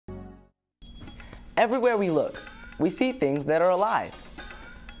Everywhere we look, we see things that are alive.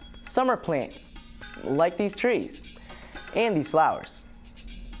 Some are plants, like these trees, and these flowers.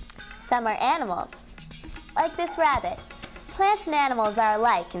 Some are animals, like this rabbit. Plants and animals are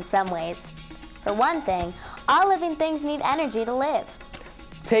alike in some ways. For one thing, all living things need energy to live.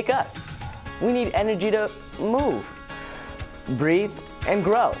 Take us. We need energy to move, breathe, and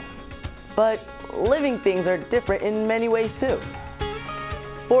grow. But living things are different in many ways too.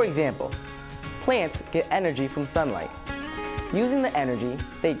 For example, plants get energy from sunlight. Using the energy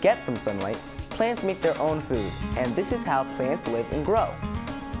they get from sunlight, plants make their own food, and this is how plants live and grow.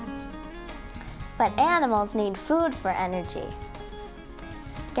 But animals need food for energy.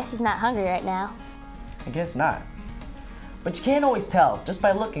 Guess he's not hungry right now. I guess not. But you can't always tell just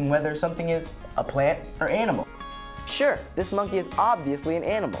by looking whether something is a plant or animal. Sure, this monkey is obviously an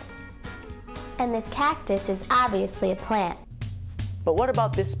animal. And this cactus is obviously a plant. But what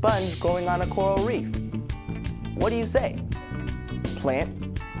about this sponge growing on a coral reef? What do you say?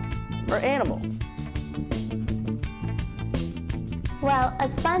 Plant or animal? Well, a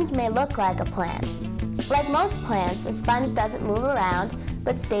sponge may look like a plant. Like most plants, a sponge doesn't move around,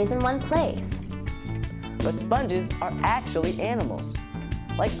 but stays in one place. But sponges are actually animals.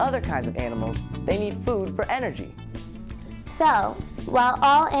 Like other kinds of animals, they need food for energy. So, while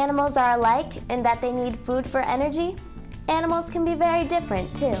all animals are alike in that they need food for energy, animals can be very different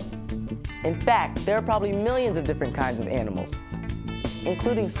too. In fact, there are probably millions of different kinds of animals,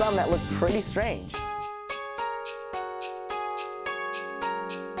 including some that look pretty strange.